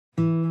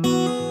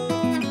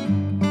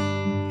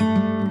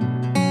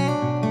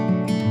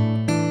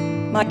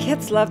My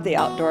kids loved the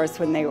outdoors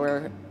when they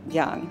were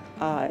young.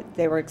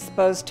 They were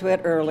exposed to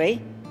it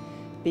early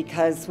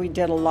because we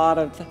did a lot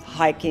of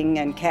hiking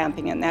and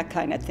camping and that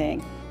kind of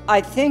thing. I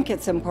think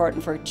it's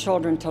important for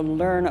children to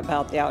learn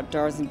about the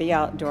outdoors and be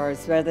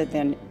outdoors rather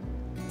than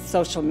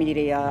social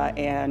media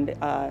and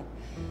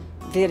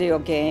video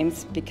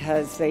games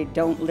because they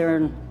don't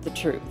learn the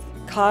truth.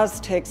 KOZ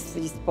takes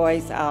these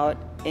boys out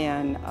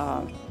and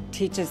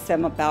teaches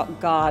them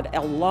about God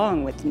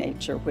along with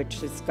nature,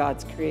 which is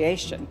God's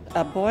creation.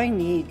 A boy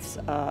needs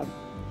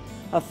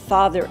a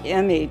father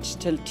image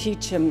to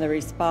teach him the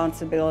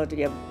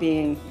responsibility of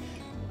being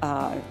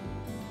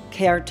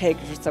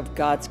caretakers of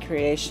God's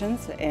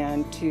creations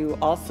and to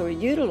also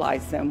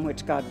utilize them,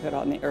 which God put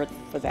on the earth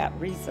for that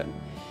reason.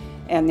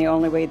 And the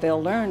only way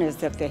they'll learn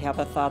is if they have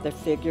a father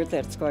figure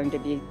that's going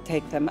to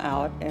take them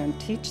out and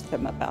teach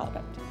them about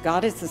it.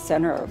 God is the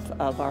center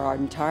of our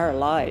entire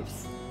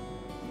lives.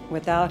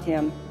 Without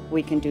him,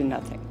 we can do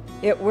nothing.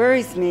 It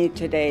worries me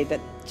today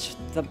that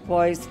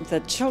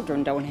the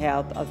children don't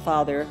have a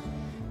father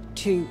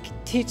to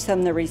teach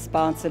them the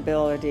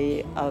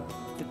responsibility of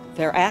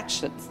their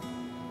actions.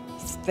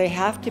 They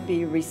have to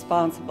be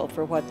responsible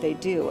for what they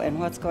do, and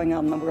what's going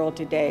on in the world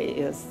today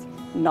is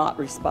not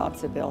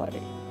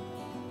responsibility.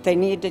 They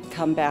need to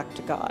come back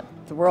to God.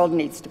 The world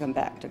needs to come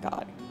back to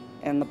God,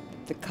 and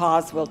the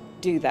KOZ will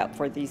do that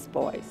for these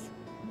boys.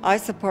 I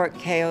support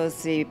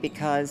KOZ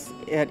because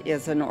it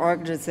is an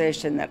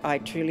organization that I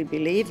truly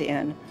believe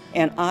in,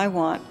 and I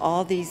want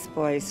all these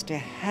boys to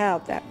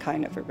have that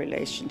kind of a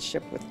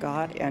relationship with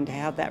God and to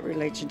have that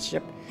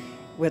relationship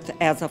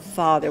as a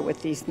father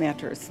with these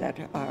mentors that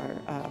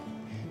are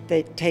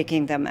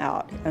taking them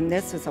out. And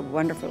this is a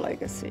wonderful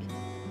legacy.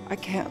 I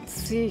can't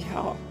see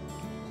how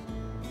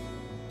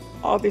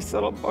all these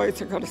little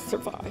boys are going to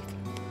survive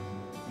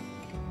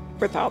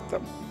without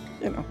them,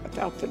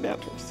 without the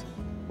mentors.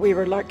 We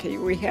were lucky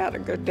we had a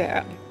good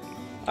dad.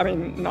 I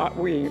mean, not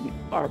we,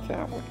 our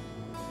family.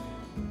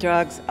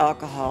 Drugs,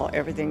 alcohol,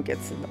 everything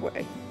gets in the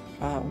way.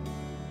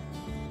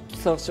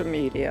 Social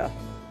media,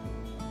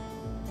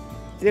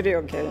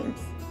 video games.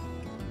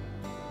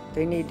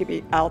 They need to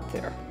be out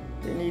there.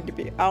 They need to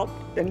be out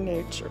in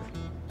nature.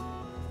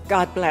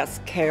 God bless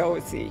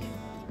KOZ.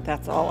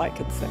 That's all I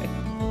can say.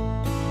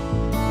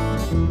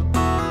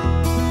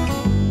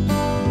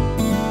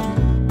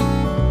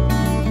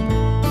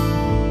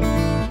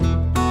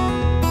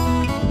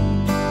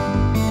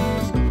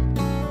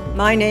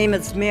 My name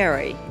is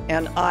Mary,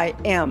 and I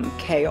am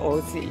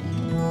KOZ.